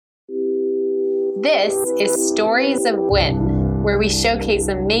This is Stories of WIN, where we showcase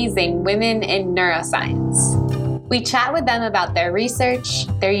amazing women in neuroscience. We chat with them about their research,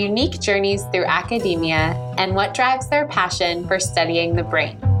 their unique journeys through academia, and what drives their passion for studying the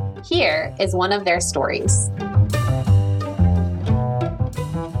brain. Here is one of their stories.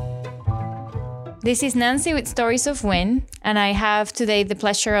 This is Nancy with Stories of WIN, and I have today the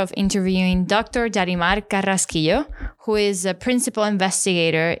pleasure of interviewing Dr. Yarimar Carrasquillo, who is a principal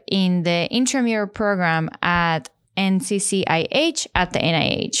investigator in the intramural program at NCCIH at the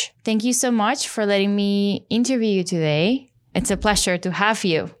NIH. Thank you so much for letting me interview you today. It's a pleasure to have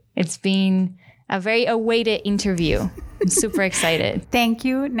you. It's been a very awaited interview. I'm super excited. Thank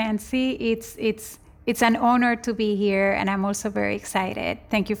you, Nancy. It's an honor to be here, and I'm also very excited.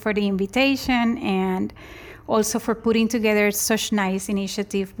 Thank you for the invitation and also for putting together such nice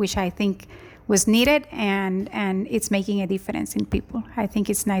initiative, which I think was needed, and it's making a difference in people. I think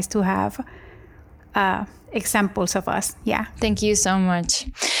it's nice to have examples of us. Yeah. Thank you so much.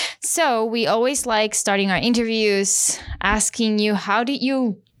 So we always like starting our interviews asking you, how did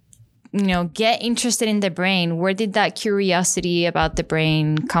you get interested in the brain? Where did that curiosity about the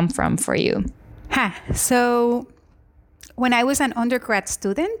brain come from for you? So when I was an undergrad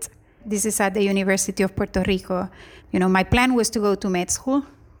student, this is at the University of Puerto Rico, my plan was to go to med school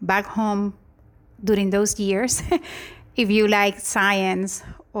back home during those years. If you like science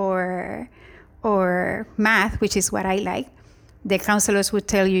or math, which is what I like, the counselors would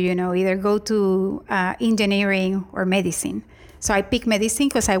tell you, either go to engineering or medicine. So I picked medicine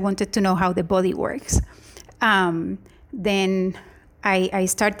because I wanted to know how the body works. Then I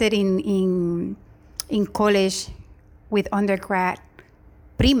started in college with undergrad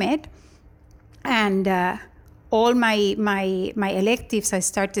pre-med, and all my electives, I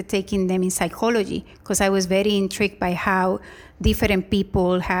started taking them in psychology because I was very intrigued by how different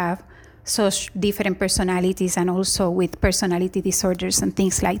people have such different personalities, and also with personality disorders and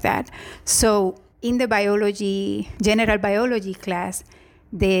things like that. So in the general biology class,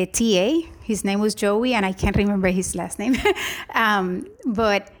 the TA, his name was Joey, and I can't remember his last name,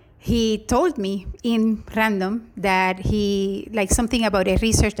 but he told me in random that he, something about a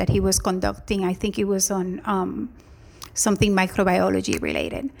research that he was conducting. I think it was on something microbiology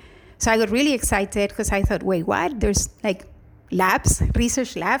related. So I got really excited because I thought, wait, what? There's labs,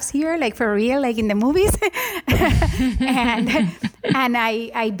 research labs here, for real, in the movies. and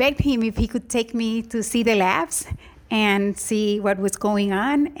I begged him if he could take me to see the labs and see what was going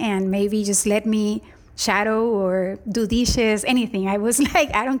on, and maybe just let me shadow or do dishes, anything. I was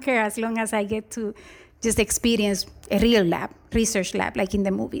I don't care as long as I get to just experience a real lab, research lab, in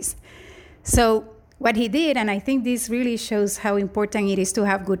the movies. So what he did, and I think this really shows how important it is to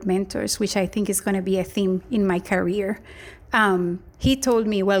have good mentors, which I think is going to be a theme in my career. He told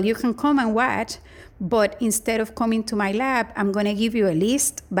me, well, you can come and watch, but instead of coming to my lab, I'm going to give you a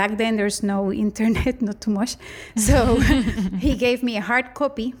list. Back then, there's no internet, not too much. So he gave me a hard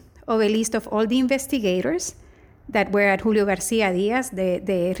copy of a list of all the investigators that were at Julio Garcia Diaz,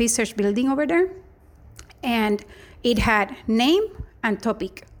 the research building over there. And it had name and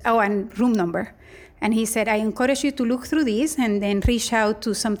topic, and room number. And he said, I encourage you to look through this and then reach out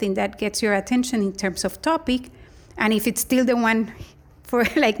to something that gets your attention in terms of topic. And if it's still the one for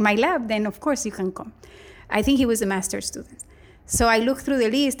my lab, then of course you can come. I think he was a master's student. So I looked through the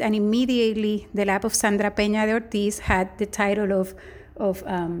list, and immediately the lab of Sandra Peña de Ortiz had the title of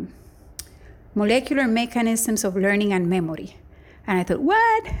Molecular Mechanisms of Learning and Memory. And I thought,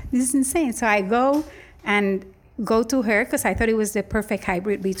 what? This is insane. So I go to her because I thought it was the perfect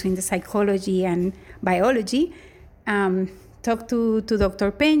hybrid between the psychology and biology. Talk to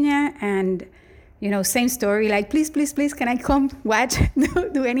Dr. Peña, and same story, please, can I come watch,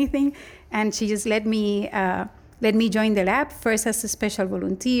 do anything? And she just let me join the lab, first as a special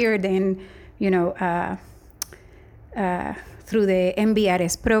volunteer, then, through the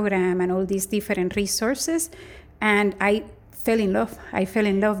MBRS program and all these different resources. And I fell in love.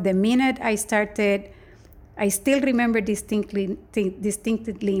 The minute I started. I still remember distinctly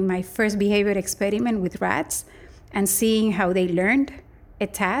my first behavior experiment with rats, and seeing how they learned a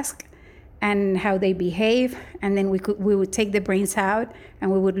task and how they behave. And then we would take the brains out and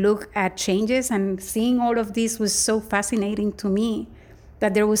we would look at changes, and seeing all of this was so fascinating to me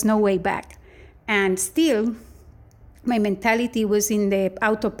that there was no way back. And still, my mentality was in the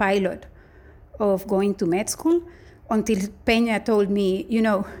autopilot of going to med school until Peña told me, you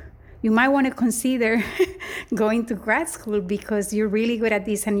might want to consider going to grad school because you're really good at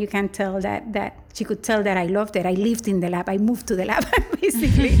this, and you can tell that she could tell that I loved it. I lived in the lab. I moved to the lab,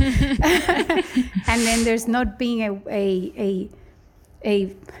 basically. And then there's not being a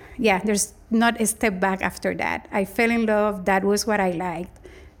there's not a step back after that. I fell in love. That was what I liked.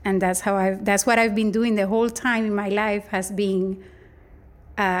 And that's what I've been doing the whole time in my life, has been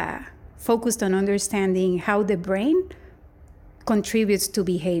focused on understanding how the brain contributes to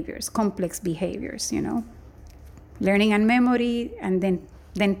behaviors, complex behaviors, learning and memory, and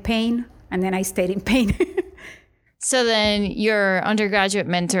then pain, and then I stayed in pain. So then your undergraduate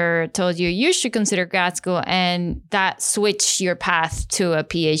mentor told you should consider grad school, and that switched your path to a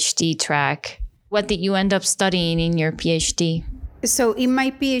PhD track. What did you end up studying in your PhD? So in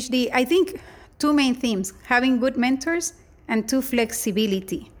my PhD, I think two main themes: having good mentors and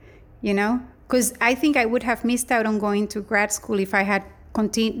flexibility, because I think I would have missed out on going to grad school if I had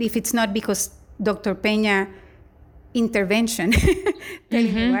continued, if it's not because Dr. Peña intervention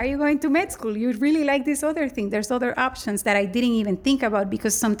telling me, why are you going to med school? You really like this other thing. There's other options that I didn't even think about,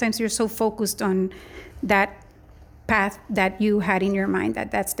 because sometimes you're so focused on that path that you had in your mind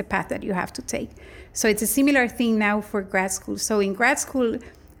that's the path that you have to take. So it's a similar thing now for grad school. So in grad school,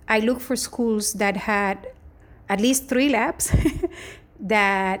 I look for schools that had at least 3 labs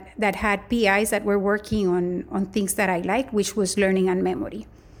that had PIs that were working on things that I liked, which was learning and memory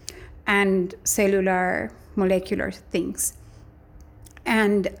and cellular molecular things.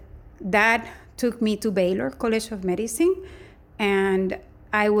 And that took me to Baylor College of Medicine. And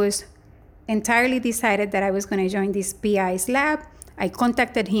I was entirely decided that I was going to join this PI's lab. I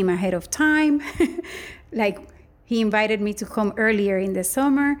contacted him ahead of time. He invited me to come earlier in the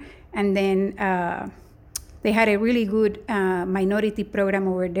summer. And then they had a really good minority program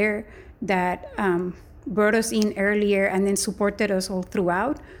over there that brought us in earlier and then supported us all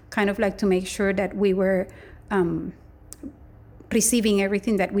throughout, kind of like to make sure that we were receiving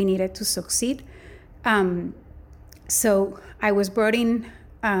everything that we needed to succeed. So I was brought in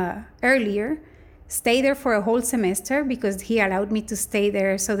earlier, stayed there for a whole semester because he allowed me to stay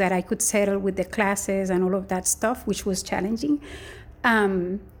there so that I could settle with the classes and all of that stuff, which was challenging.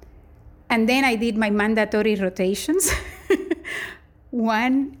 And then I did my mandatory rotations,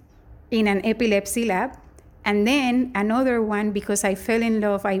 one in an epilepsy lab, and then another one because I fell in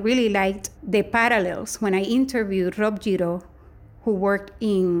love. I really liked the parallels when I interviewed Rob Giraud, who worked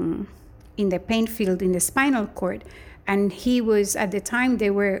in the pain field in the spinal cord. And he was, at the time, they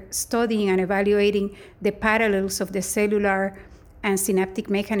were studying and evaluating the parallels of the cellular and synaptic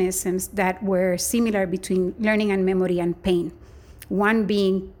mechanisms that were similar between learning and memory and pain. One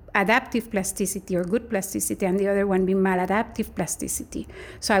being adaptive plasticity or good plasticity, and the other one being maladaptive plasticity.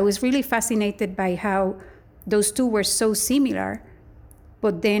 So I was really fascinated by how those two were so similar,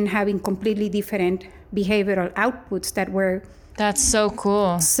 but then having completely different behavioral outputs that were... That's so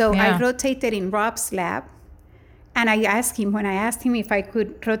cool. So yeah. I rotated in Rob's lab, and I asked him, when I asked him if I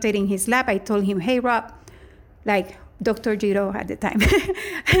could rotate in his lab, I told him, hey, Rob, like Dr. Giraud at the time,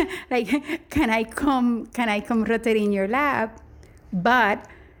 like, can I come rotate in your lab? But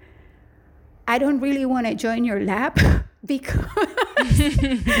I don't really want to join your lab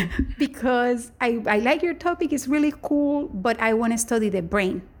because I like your topic, it's really cool, but I want to study the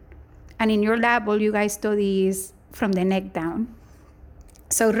brain. And in your lab, all you guys study is from the neck down.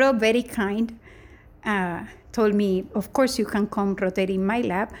 So Rob, very kind, told me, of course you can come rotate in my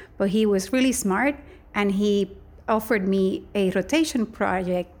lab, but he was really smart and he offered me a rotation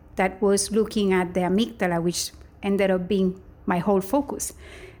project that was looking at the amygdala, which ended up being my whole focus.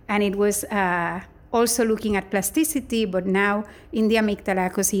 And it was also looking at plasticity, but now in the amygdala,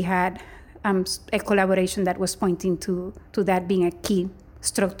 because he had a collaboration that was pointing to that being a key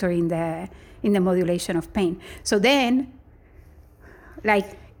structure in the modulation of pain. So then,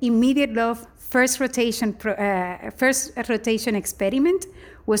 like, immediate love, first rotation experiment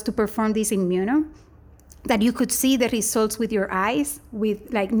was to perform this immuno, that you could see the results with your eyes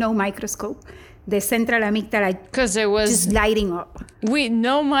with like no microscope. The central amygdala, because it was just lighting up. With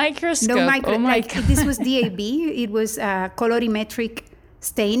no microscope. Oh my God. This was DAB. It was colorimetric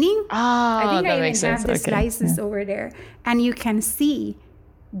staining. I think I even have the slices over there, and you can see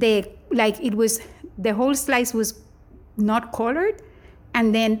the whole slice was not colored,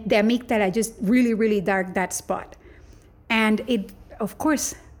 and then the amygdala just really, really dark that spot, and it, of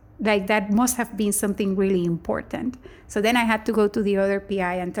course, like that must have been something really important. So then I had to go to the other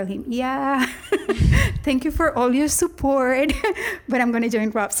PI and tell him, yeah, thank you for all your support, but I'm going to join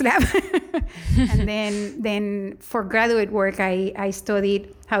Rob's lab. And then for graduate work, I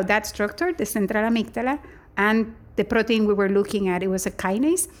studied how that structured the central amygdala and the protein we were looking at, it was a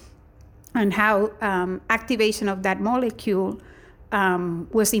kinase, and how activation of that molecule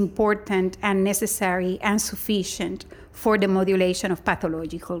was important and necessary and sufficient for the modulation of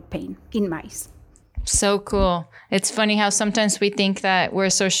pathological pain in mice. So cool. It's funny how sometimes we think that we're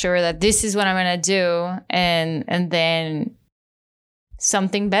so sure that this is what I'm going to do. And then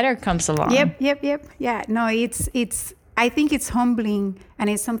something better comes along. Yep. Yeah, no, it's, I think it's humbling, and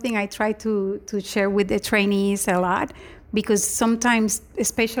it's something I try to share with the trainees a lot, because sometimes,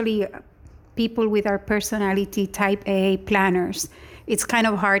 especially people with our personality type A planners, it's kind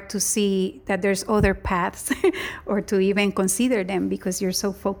of hard to see that there's other paths or to even consider them, because you're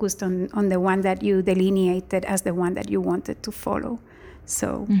so focused on the one that you delineated as the one that you wanted to follow.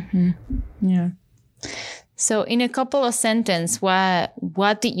 So, yeah. So in a couple of sentences,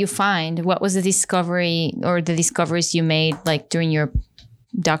 what did you find? What was the discovery or the discoveries you made like during your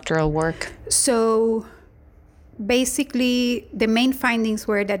doctoral work? So basically, the main findings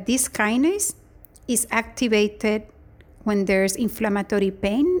were that this kinase is activated when there's inflammatory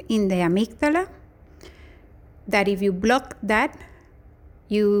pain in the amygdala, that if you block that,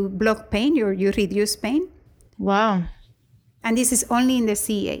 you block pain, or you reduce pain. Wow. And this is only in the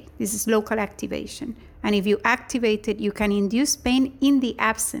CEA. This is local activation. And if you activate it, you can induce pain in the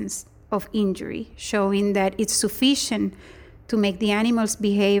absence of injury, showing that it's sufficient to make the animals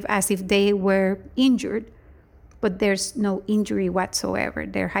behave as if they were injured, but there's no injury whatsoever.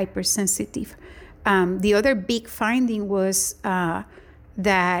 They're hypersensitive. The other big finding was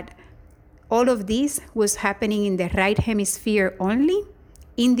that all of this was happening in the right hemisphere only,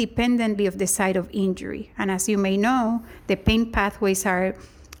 independently of the site of injury. And as you may know, the pain pathways are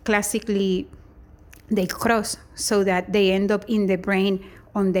classically, they cross so that they end up in the brain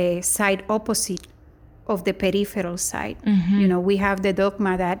on the side opposite of the peripheral side. You know, we have the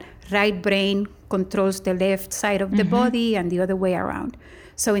dogma that right brain controls the left side of the body and the other way around.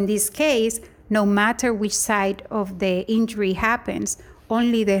 So in this case, no matter which side of the injury happens,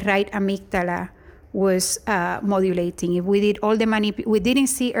 only the right amygdala was modulating. If we did all the we didn't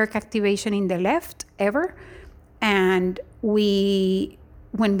see ERK activation in the left ever, and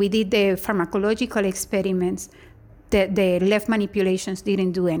when we did the pharmacological experiments, the left manipulations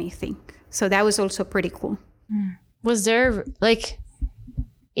didn't do anything. So that was also pretty cool. Was there, like,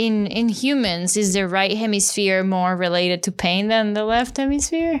 in humans, is the right hemisphere more related to pain than the left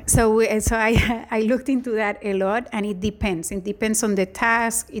hemisphere? So I looked into that a lot, and it depends. It depends on the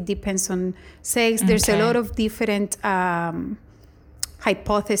task. It depends on sex. There's a lot of different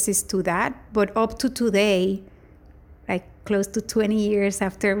hypotheses to that. But up to today, like close to 20 years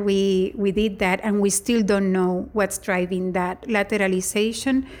after we did that, and we still don't know what's driving that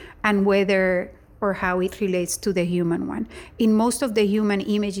lateralization and whether or how it relates to the human one. In most of the human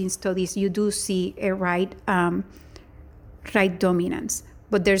imaging studies, you do see a right dominance,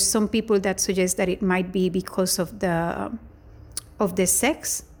 but there's some people that suggest that it might be because of the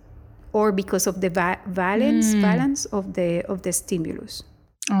sex, or because of the balance of the stimulus.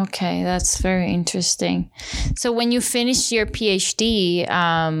 Okay, that's very interesting. So when you finished your PhD,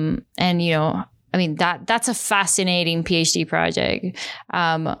 and you know, I mean that's a fascinating PhD project.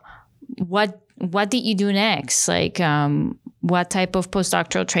 What did you do next? Like, what type of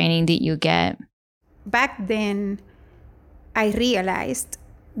postdoctoral training did you get? Back then, I realized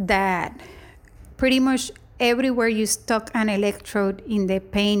that pretty much everywhere you stuck an electrode in the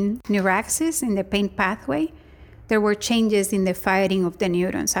pain neuraxis, in the pain pathway, there were changes in the firing of the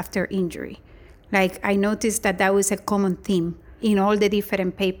neurons after injury. Like, I noticed that was a common theme in all the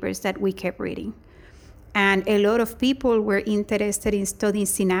different papers that we kept reading. And a lot of people were interested in studying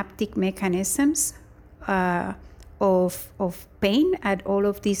synaptic mechanisms of pain at all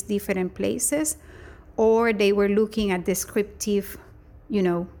of these different places, or they were looking at descriptive, you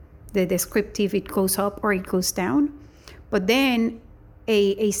know, the descriptive, it goes up or it goes down. But then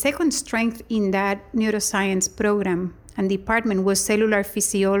a second strength in that neuroscience program and department was cellular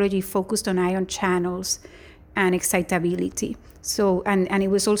physiology focused on ion channels and excitability. So, and it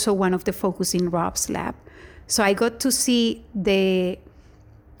was also one of the focus in Rob's lab. So I got to see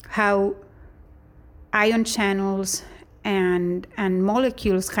how ion channels and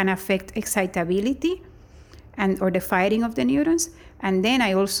molecules can affect excitability or the firing of the neurons. And then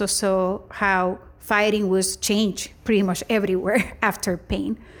I also saw how firing was changed pretty much everywhere after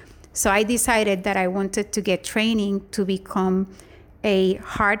pain. So I decided that I wanted to get training to become a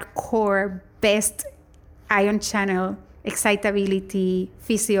hardcore best ion channel excitability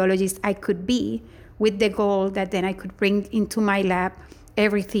physiologist I could be, with the goal that then I could bring into my lab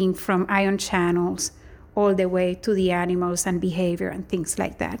everything from ion channels all the way to the animals and behavior and things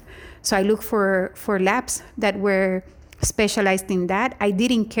like that. So I looked for labs that were specialized in that. I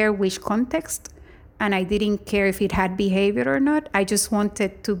didn't care which context, and I didn't care if it had behavior or not. I just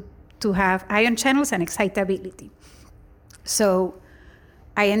wanted to have ion channels and excitability. So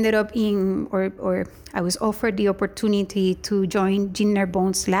I ended up or I was offered the opportunity to join Jean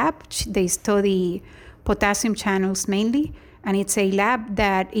Narbonne's lab. They study potassium channels mainly, and it's a lab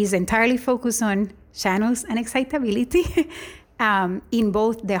that is entirely focused on channels and excitability in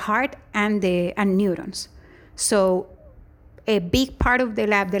both the heart and neurons. So a big part of the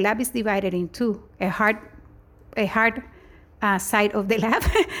lab is divided in two: a heart side of the lab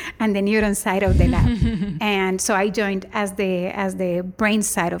and the neuron side of the lab. And so I joined as the brain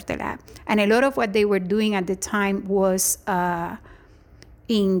side of the lab. And a lot of what they were doing at the time was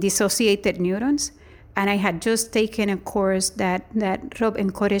in dissociated neurons. And I had just taken a course that Rob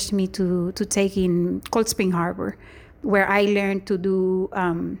encouraged me to take in Cold Spring Harbor, where I learned to do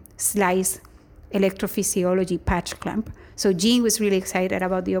slice electrophysiology patch clamp. So Jean was really excited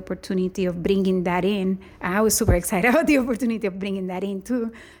about the opportunity of bringing that in. And I was super excited about the opportunity of bringing that in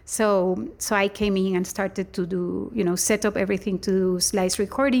too. So I came in and started to do, set up everything to do slice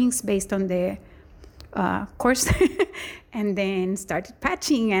recordings based on the course, and then started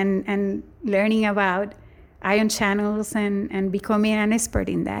patching and learning about ion channels and becoming an expert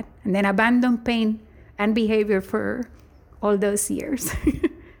in that. And then abandoned pain and behavior for all those years.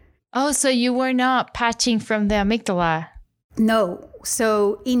 Oh, so you were not patching from the amygdala? No.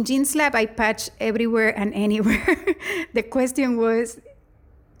 So in Jean's lab, I patch everywhere and anywhere. The question was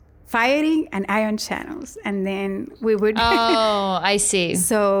firing and ion channels. And then we would... Oh, I see.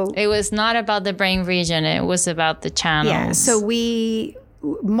 So it was not about the brain region. It was about the channels. Yeah. So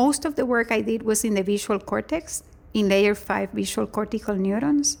most of the work I did was in the visual cortex, in layer 5 visual cortical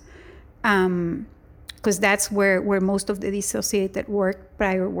neurons. Because that's where most of the dissociated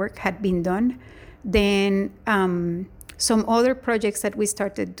prior work had been done. Then some other projects that we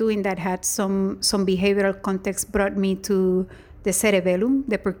started doing that had some behavioral context brought me to the cerebellum,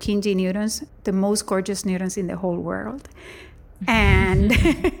 the Purkinje neurons, the most gorgeous neurons in the whole world. And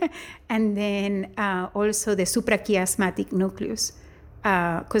and then also the suprachiasmatic nucleus,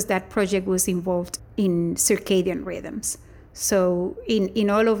 because that project was involved in circadian rhythms. So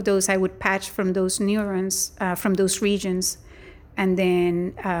in all of those, I would patch from those neurons, from those regions. And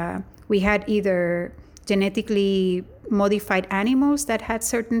then we had either genetically modified animals that had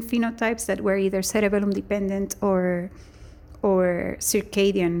certain phenotypes that were either cerebellum dependent or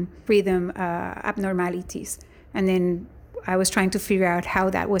circadian rhythm abnormalities. And then I was trying to figure out how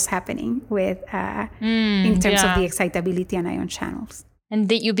that was happening with in terms of the excitability and ion channels. And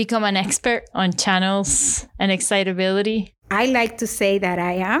did you become an expert on channels and excitability? I like to say that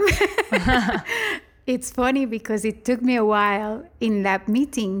I am. It's funny because it took me a while in lab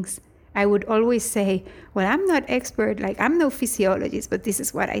meetings. I would always say, well, I'm not expert, I'm no physiologist, but this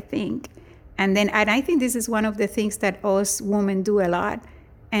is what I think. And I think this is one of the things that us women do a lot,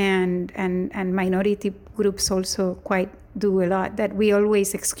 and minority groups also quite do a lot, that we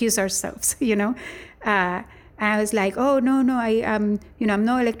always excuse ourselves, I was like, oh, no, I'm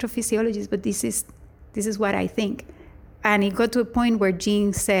no electrophysiologist, but this is what I think. And it got to a point where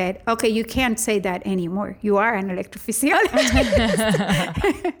Jean said, okay, you can't say that anymore. You are an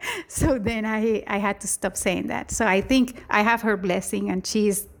electrophysiologist. So then I had to stop saying that. So I think I have her blessing, and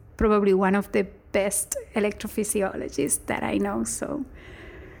she's probably one of the best electrophysiologists that I know. So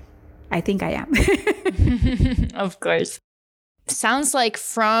I think I am. Of course. Sounds like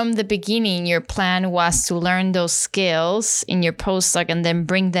from the beginning, your plan was to learn those skills in your postdoc and then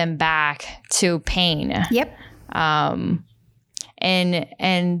bring them back to pain. Yep.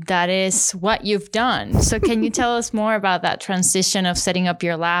 And that is what you've done. So can you tell us more about that transition of setting up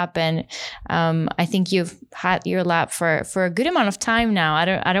your lab? And I think you've had your lab for a good amount of time now.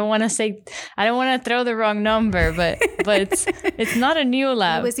 I don't want to throw the wrong number, but it's not a new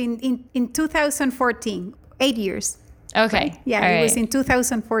lab. It was in 2014, 8 years. Okay. Right? Yeah, it was in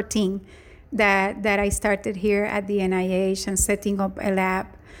 2014 that I started here at the NIH and setting up a lab.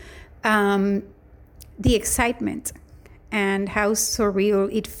 The excitement and how surreal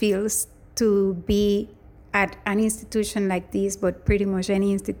it feels to be at an institution like this, but pretty much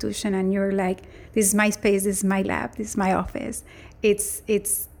any institution, and you're like, this is my space, this is my lab, this is my office. It's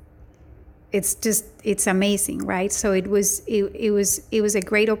amazing, right? So it was a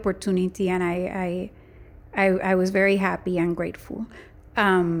great opportunity, and I was very happy and grateful.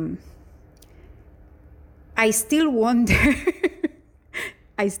 I still wonder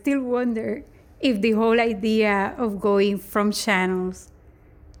if the whole idea of going from channels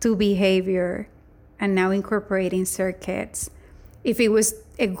to behavior and now incorporating circuits, if it was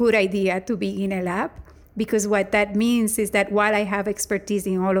a good idea to be in a lab, because what that means is that while I have expertise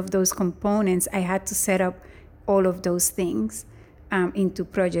in all of those components, I had to set up all of those things into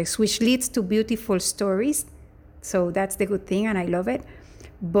projects, which leads to beautiful stories. So that's the good thing, and I love it.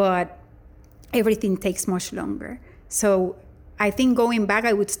 but everything takes much longer. So I think going back,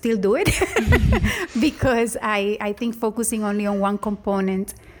 I would still do it because I think focusing only on one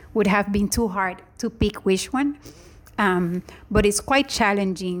component would have been too hard to pick which one. But it's quite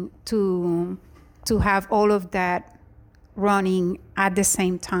challenging to have all of that running at the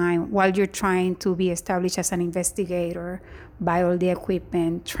same time while you're trying to be established as an investigator, buy all the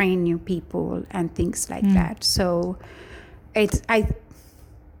equipment, train new people, and things like that. So I'd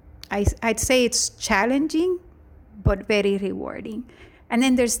say it's challenging, but very rewarding. And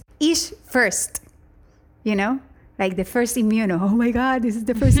then there's each first, like the first immuno. Oh my God, this is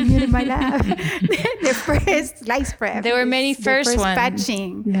the first immuno in my lab. The first lice prep. There were many first ones.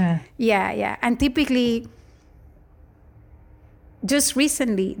 Patching. Yeah. And typically, just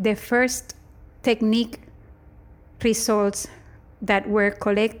recently, the first technique results that were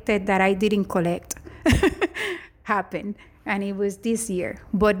collected that I didn't collect happened. And it was this year.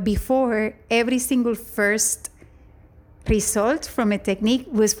 But before, every single first result from a technique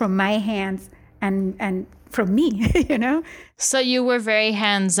was from my hands and from me, So you were very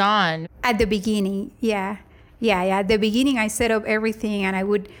hands-on. At the beginning, yeah. At the beginning, I set up everything, and I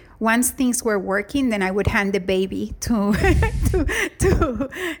would, once things were working, then I would hand the baby to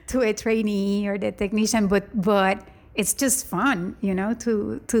a trainee or the technician. But it's just fun,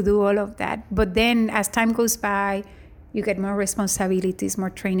 to do all of that. But then as time goes by, you get more responsibilities, more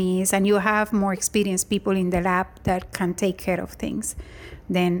trainees, and you have more experienced people in the lab that can take care of things.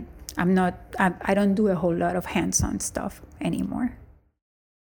 Then I don't do a whole lot of hands-on stuff anymore.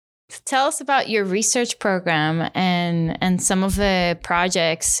 Tell us about your research program and some of the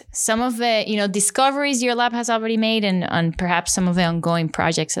projects, some of the discoveries your lab has already made, and perhaps some of the ongoing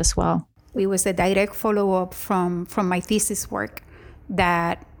projects as well. It was a direct follow-up from my thesis work.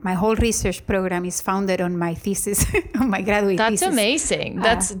 That my whole research program is founded on my thesis, on my graduate thesis. That's amazing.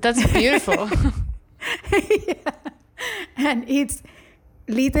 That's beautiful. Yeah. And it's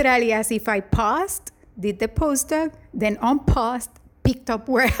literally as if I paused, did the postdoc, then unpaused, picked up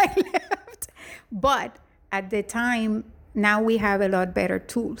where I left. But at the time, now we have a lot better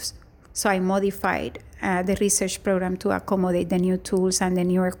tools. So I modified the research program to accommodate the new tools and the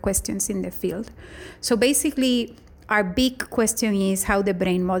newer questions in the field. So basically, our big question is how the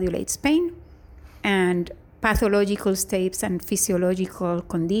brain modulates pain and pathological states and physiological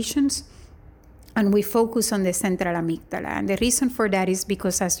conditions. And we focus on the central amygdala. And the reason for that is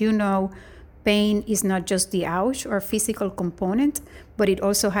because, as you know, pain is not just the ouch or physical component, but it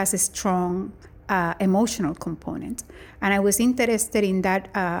also has a strong emotional component. And I was interested in that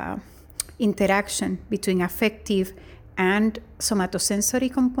interaction between affective and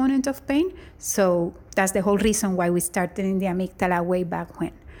somatosensory component of pain. So that's the whole reason why we started in the amygdala way back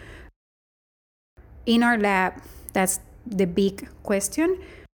when. In our lab, that's the big question.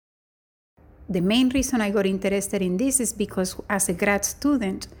 The main reason I got interested in this is because as a grad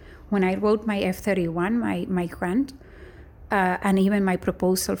student, when I wrote my F31, my grant, and even my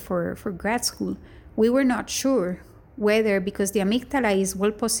proposal for grad school, we were not sure whether, because the amygdala is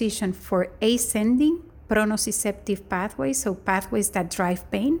well positioned for ascending pronoceptive pathways, so pathways that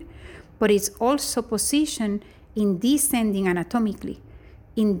drive pain, but it's also positioned in descending anatomically,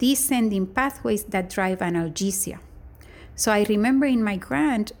 in descending pathways that drive analgesia. So I remember in my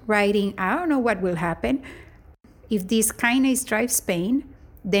grant writing, I don't know what will happen. If this kinase drives pain,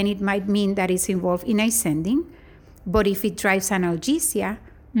 then it might mean that it's involved in ascending, but if it drives analgesia,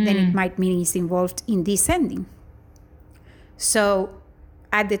 then it might mean it's involved in descending. So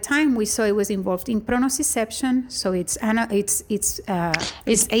at the time, we saw it was involved in pronoception, so it's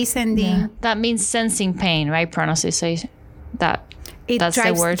ascending. Yeah. That means sensing pain, right? Pronoception. That's drives,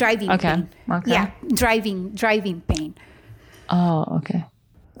 the word. Driving pain. Okay. Yeah, driving pain. Oh, okay.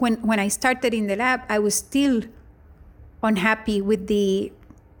 When I started in the lab, I was still unhappy with the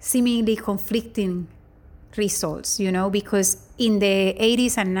seemingly conflicting results, because in the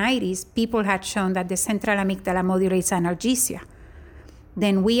 80s and 90s, people had shown that the central amygdala modulates analgesia.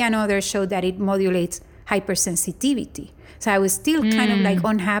 Then we and others showed that it modulates hypersensitivity. So I was still kind of like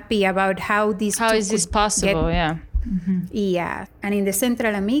unhappy about how these How is this possible? Yeah. Mm-hmm. Yeah. And in the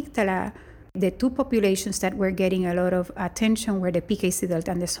central amygdala, the two populations that were getting a lot of attention were the PKC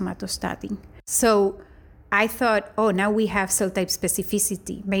delta and the somatostatin. So I thought, now we have cell type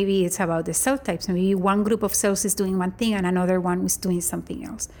specificity. Maybe it's about the cell types. Maybe one group of cells is doing one thing and another one is doing something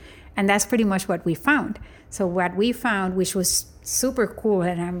else. And that's pretty much what we found. So what we found, which was super cool,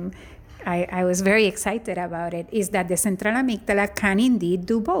 and I was very excited about it, is that the central amygdala can indeed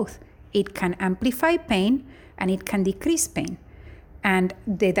do both. It can amplify pain and it can decrease pain. And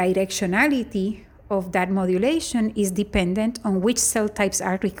the directionality of that modulation is dependent on which cell types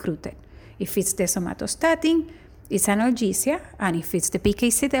are recruited. If it's the somatostatin, it's analgesia, and if it's the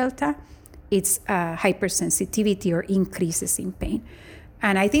PKC delta, it's hypersensitivity or increases in pain.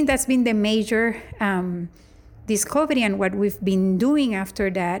 And I think that's been the major discovery, and what we've been doing after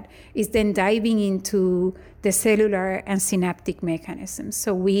that is then diving into the cellular and synaptic mechanisms.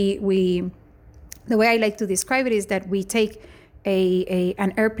 So we the way I like to describe it is that we take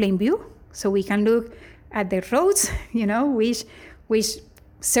an airplane view, so we can look at the roads, which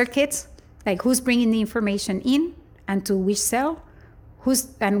circuits, like who's bringing the information in and to which cell,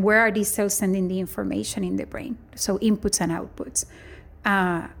 and where are these cells sending the information in the brain, so inputs and outputs.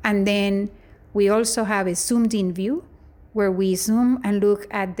 And then we also have a zoomed-in view where we zoom and look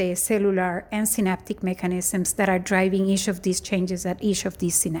at the cellular and synaptic mechanisms that are driving each of these changes at each of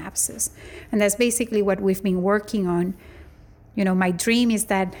these synapses. And that's basically what we've been working on. My dream is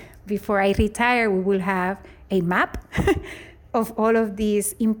that before I retire, we will have a map of all of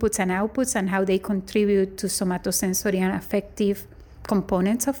these inputs and outputs and how they contribute to somatosensory and affective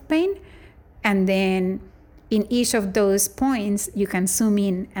components of pain. And then in each of those points, you can zoom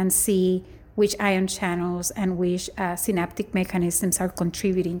in and see which ion channels and which synaptic mechanisms are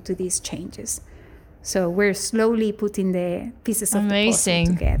contributing to these changes. So we're slowly putting the pieces of the puzzle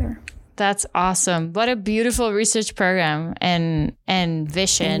together. That's awesome. What a beautiful research program and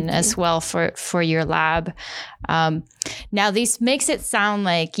vision as well for your lab. Now, this makes it sound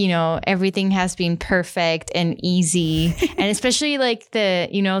like, everything has been perfect and easy. And especially like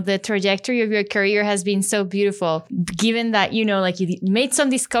the trajectory of your career has been so beautiful, given that, you made some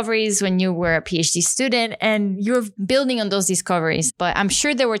discoveries when you were a PhD student and you're building on those discoveries. But I'm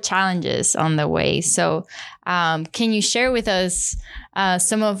sure there were challenges on the way. So can you share with us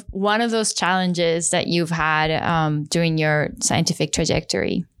one of those challenges that you've had during your scientific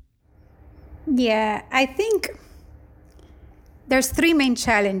trajectory? Yeah, I think there's three main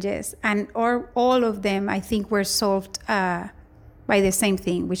challenges, and all of them I think were solved by the same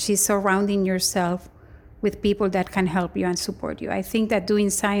thing, which is surrounding yourself with people that can help you and support you. I think that doing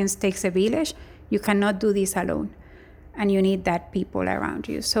science takes a village. You cannot do this alone, and you need that people around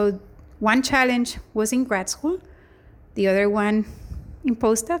you. So one challenge was in grad school, the other one in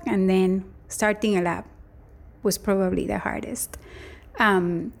postdoc, and then starting a lab was probably the hardest.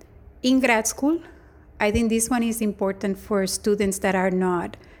 In grad school, I think this one is important for students that are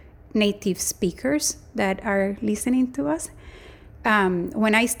not native speakers that are listening to us.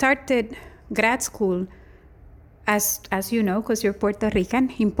 When I started grad school, as you know, because you're Puerto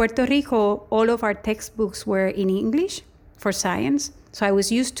Rican, in Puerto Rico, all of our textbooks were in English for science. So I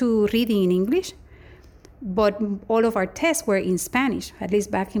was used to reading in English, but all of our tests were in Spanish, at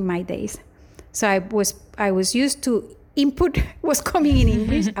least back in my days. So I was used to input was coming in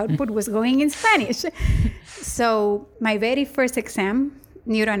English, output was going in Spanish. So my very first exam,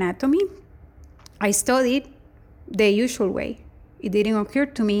 neuroanatomy, I studied the usual way. It didn't occur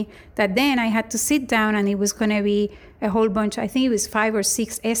to me that then I had to sit down and it was going to be a whole bunch, I think it was 5 or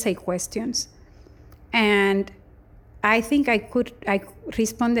 6 essay questions. And I think I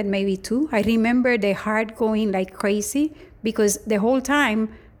responded maybe 2. I remember the heart going like crazy because the whole time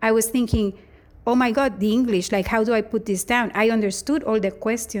I was thinking, oh my God, the English, like how do I put this down? I understood all the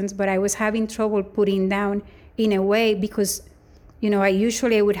questions, but I was having trouble putting down in a way because, I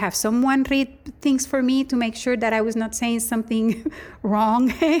usually would have someone read things for me to make sure that I was not saying something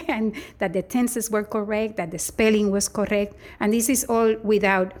wrong and that the tenses were correct, that the spelling was correct. And this is all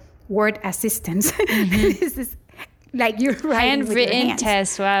without word assistance. Mm-hmm. This is like you're writing handwritten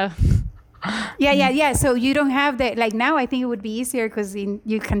test. Wow. Yeah. So you don't have that. Like now, I think it would be easier because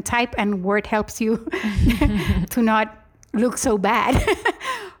you can type and Word helps you to not look so bad.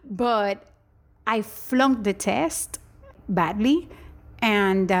 But I flunked the test badly,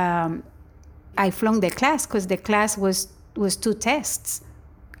 and I flunked the class because the class was 2 tests,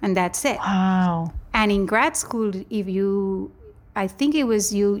 and that's it. Wow. And in grad school, I think it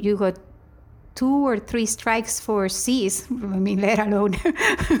was you got 2 or 3 strikes for C's, let alone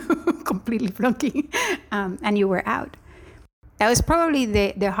completely flunking, and you were out. That was probably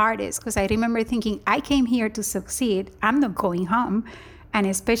the hardest because I remember thinking, I came here to succeed. I'm not going home, and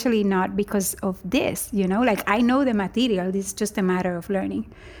especially not because of this, like I know the material. This is just a matter of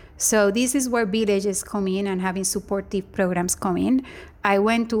learning. So this is where villages come in and having supportive programs come in. I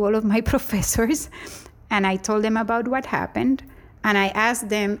went to all of my professors and I told them about what happened. And I asked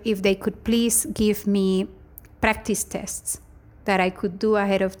them if they could please give me practice tests that I could do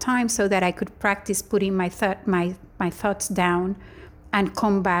ahead of time so that I could practice putting my thoughts down and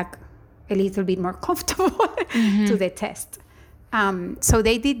come back a little bit more comfortable to the test. So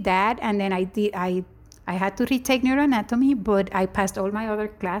they did that, and then I had to retake neuroanatomy, but I passed all my other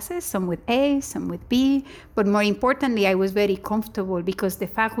classes, some with A, some with B. But more importantly, I was very comfortable because the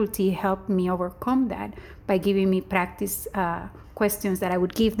faculty helped me overcome that by giving me practice questions that I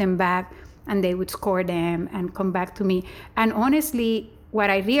would give them back, and they would score them and come back to me. And honestly, what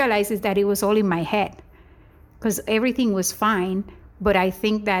I realized is that it was all in my head, because everything was fine. But I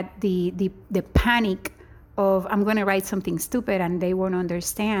think that the panic of I'm going to write something stupid and they won't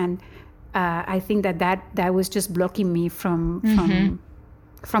understand, I think that was just blocking me from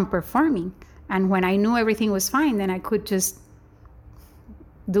performing. And when I knew everything was fine, then I could just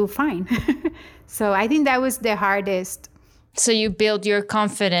do fine. So I think that was the hardest. So you built your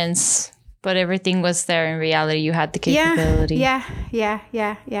confidence, but everything was there in reality. You had the capability. Yeah.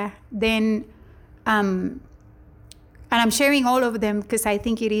 Then, and I'm sharing all of them because I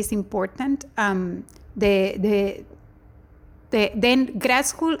think it is important. Then grad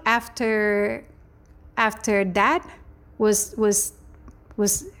school after that was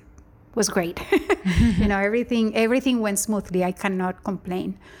great. Everything went smoothly. I cannot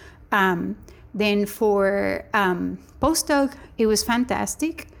complain. Then for postdoc, it was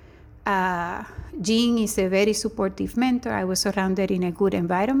fantastic. Jean is a very supportive mentor. I was surrounded in a good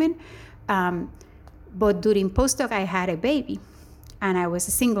environment. But during postdoc, I had a baby, and I was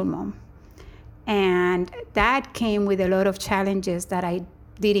a single mom. And that came with a lot of challenges that I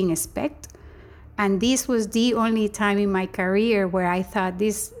didn't expect. And this was the only time in my career where I thought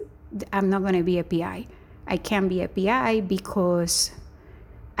I'm not going to be a PI. I can't be a PI because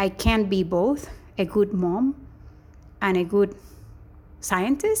I can't be both a good mom and a good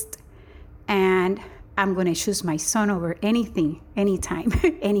scientist. And I'm going to choose my son over anything, anytime,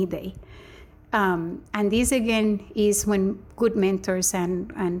 any day. And this, again, is when good mentors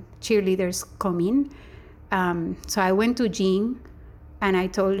and cheerleaders come in. So I went to Jean, and I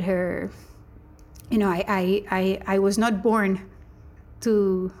told her, I was not born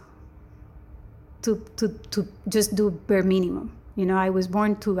to just do bare minimum.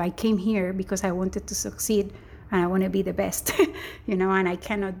 I came here because I wanted to succeed, and I want to be the best, and I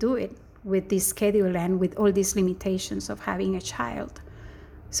cannot do it with this schedule and with all these limitations of having a child.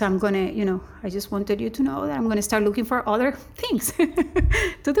 So I'm going to, I just wanted you to know that I'm going to start looking for other things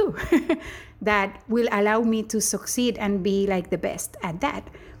to do that will allow me to succeed and be like the best at that.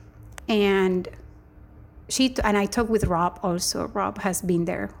 And I talked with Rob also. Rob has been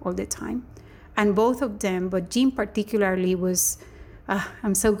there all the time. And both of them, but Jean particularly was,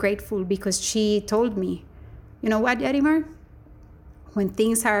 I'm so grateful because she told me, you know what, Yarimar? When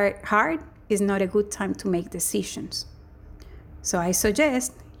things are hard, it's not a good time to make decisions. So I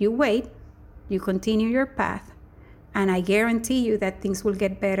suggest you wait, you continue your path, and I guarantee you that things will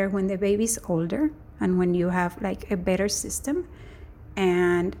get better when the baby's older and when you have like a better system.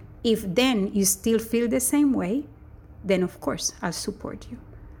 And if then you still feel the same way, then of course I'll support you.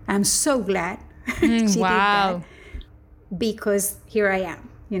 I'm so glad she did that, because here I am,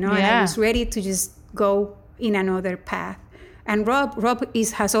 and I was ready to just go in another path. And Rob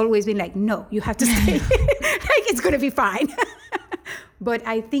has always been like, no, you have to stay. Like, it's going to be fine. But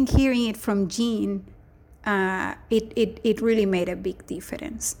I think hearing it from Jean, it really made a big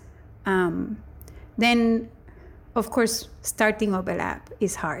difference. Then, of course, starting up a lab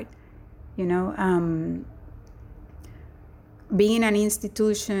is hard. Being in an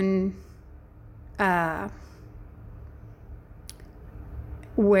institution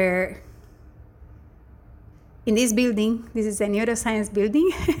where in this building, this is a neuroscience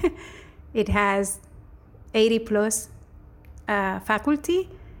building, it has 80 plus faculty,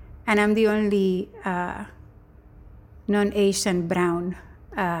 and I'm the only non-Asian brown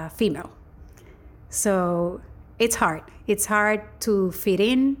female. So it's hard. It's hard to fit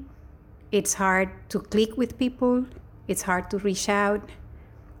in. It's hard to click with people. It's hard to reach out.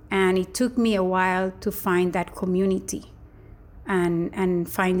 And it took me a while to find that community and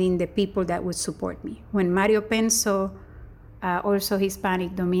finding the people that would support me. When Mario Penso, also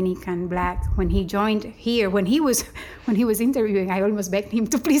Hispanic, Dominican, Black, when he joined here, when he was interviewing, I almost begged him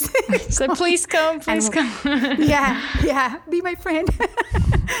to please. So please come. Yeah, be my friend.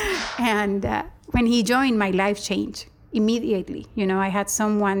 And when he joined, my life changed immediately. I had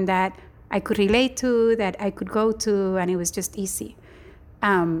someone that I could relate to, that I could go to, and it was just easy.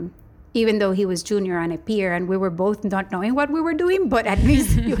 Even though he was junior and a peer, and we were both not knowing what we were doing, but at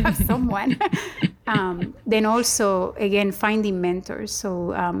least you have someone. Then also, again, finding mentors.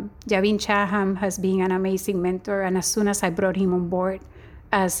 So Javin Chaham has been an amazing mentor, and as soon as I brought him on board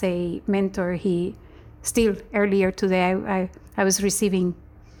as a mentor, earlier today, I was receiving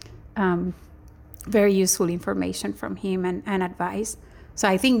very useful information from him and advice. So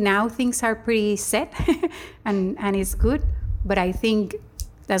I think now things are pretty set and it's good. But I think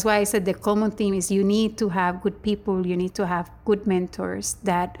that's why I said the common theme is you need to have good people, you need to have good mentors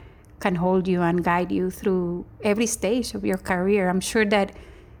that can hold you and guide you through every stage of your career. I'm sure that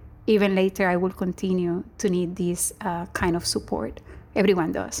even later I will continue to need this kind of support.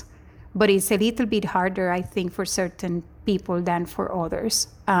 Everyone does. But it's a little bit harder, I think, for certain people than for others.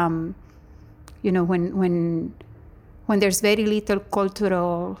 You know, when there's very little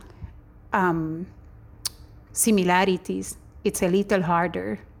cultural similarities, it's a little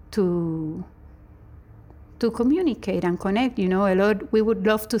harder to communicate and connect. You know, we would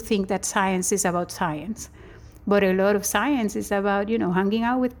love to think that science is about science, but a lot of science is about, you know, hanging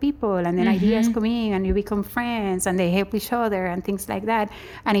out with people, and then ideas come in and you become friends and they help each other and things like that.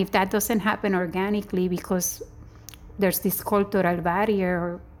 And if that doesn't happen organically because there's this cultural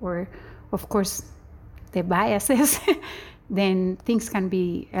barrier or of course the biases, then things can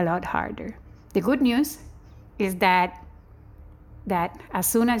be a lot harder. The good news is that as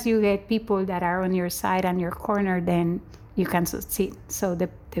soon as you get people that are on your side and your corner, then you can succeed. So the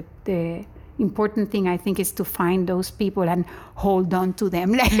important thing, I think, is to find those people and hold on to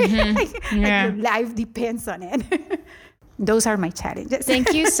them. Like your life depends on it. Those are my challenges.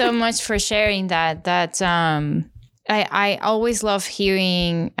 Thank you so much for sharing that. I always love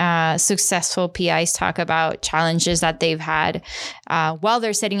hearing successful PIs talk about challenges that they've had while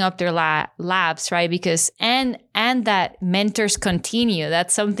they're setting up their labs, right? Because and that mentors continue.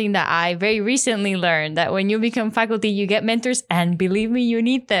 That's something that I very recently learned, that when you become faculty, you get mentors, and believe me, you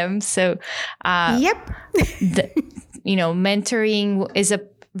need them. So, you know, mentoring is a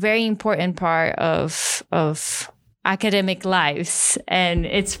very important part of academic lives, and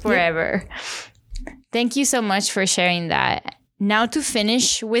it's forever. Yep. Thank you so much for sharing that. Now, to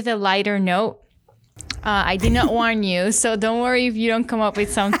finish with a lighter note, I did not warn you, so don't worry if you don't come up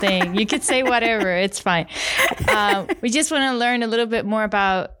with something. You could say whatever, it's fine. We just want to learn a little bit more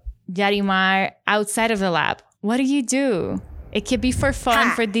about Yarimar outside of the lab. What do you do? It could be for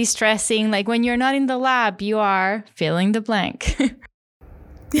fun, for de-stressing. Like when you're not in the lab, you are filling the blank.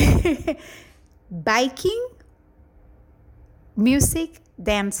 Biking, music,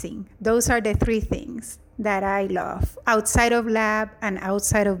 dancing. Those are the three things that I love outside of lab and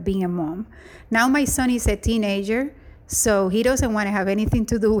outside of being a mom. Now my son is a teenager, so he doesn't want to have anything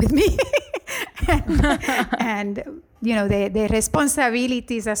to do with me. and you know, the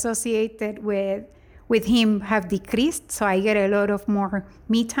responsibilities associated with him have decreased, so I get a lot of more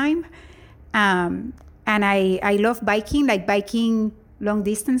me time. And I love biking, like biking long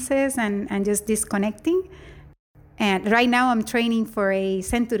distances and just disconnecting. And right now I'm training for a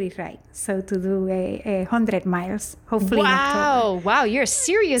century ride, so to do 100 miles, hopefully in October. Wow, you're a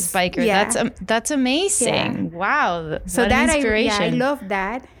serious biker. Yeah. That's amazing. Yeah. Wow, so that I love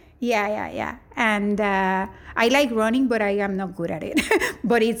that. Yeah. And I like running, but I am not good at it.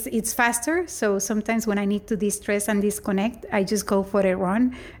 But it's faster, so sometimes when I need to de-stress and disconnect, I just go for a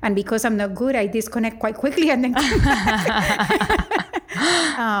run. And because I'm not good, I disconnect quite quickly and then come back.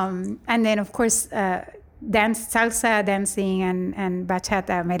 And then, of course, salsa dancing and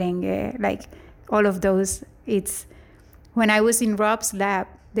bachata, merengue, like all of those. It's when I was in Rob's lab,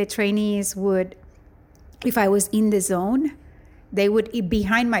 the trainees would, if I was in the zone, they would,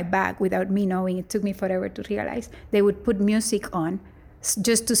 behind my back without me knowing, it took me forever to realize, they would put music on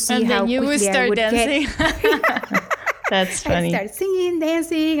just to see how quickly I would start. And then you would start dancing. That's funny. I start singing,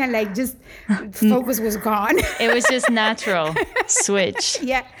 dancing, and like just focus was gone. It was just natural switch.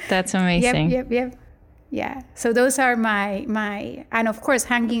 Yeah. That's amazing. Yep. Yeah, so those are my, and of course,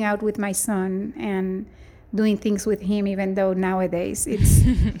 hanging out with my son and doing things with him, even though nowadays it's...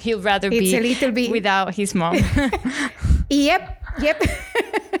 He'll rather be a little bit without his mom. Yep.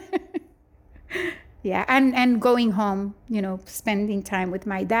 Yeah, and going home, you know, spending time with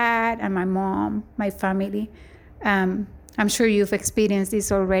my dad and my mom, my family. I'm sure you've experienced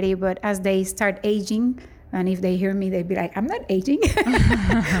this already, but as they start aging, and if they hear me, they'd be like, I'm not aging.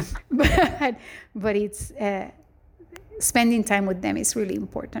 But it's spending time with them is really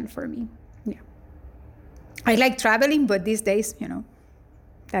important for me. Yeah. I like traveling, but these days, you know,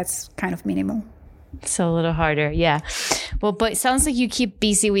 that's kind of minimal. It's a little harder, yeah. Well, but it sounds like you keep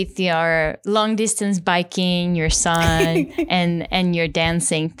busy with your long distance biking, your son, and your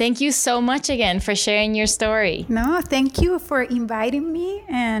dancing. Thank you so much again for sharing your story. No, thank you for inviting me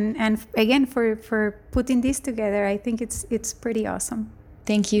and again for putting this together. I think it's pretty awesome.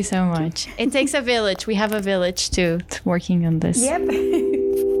 Thank you so much. It takes a village. We have a village too, working on this. Yep.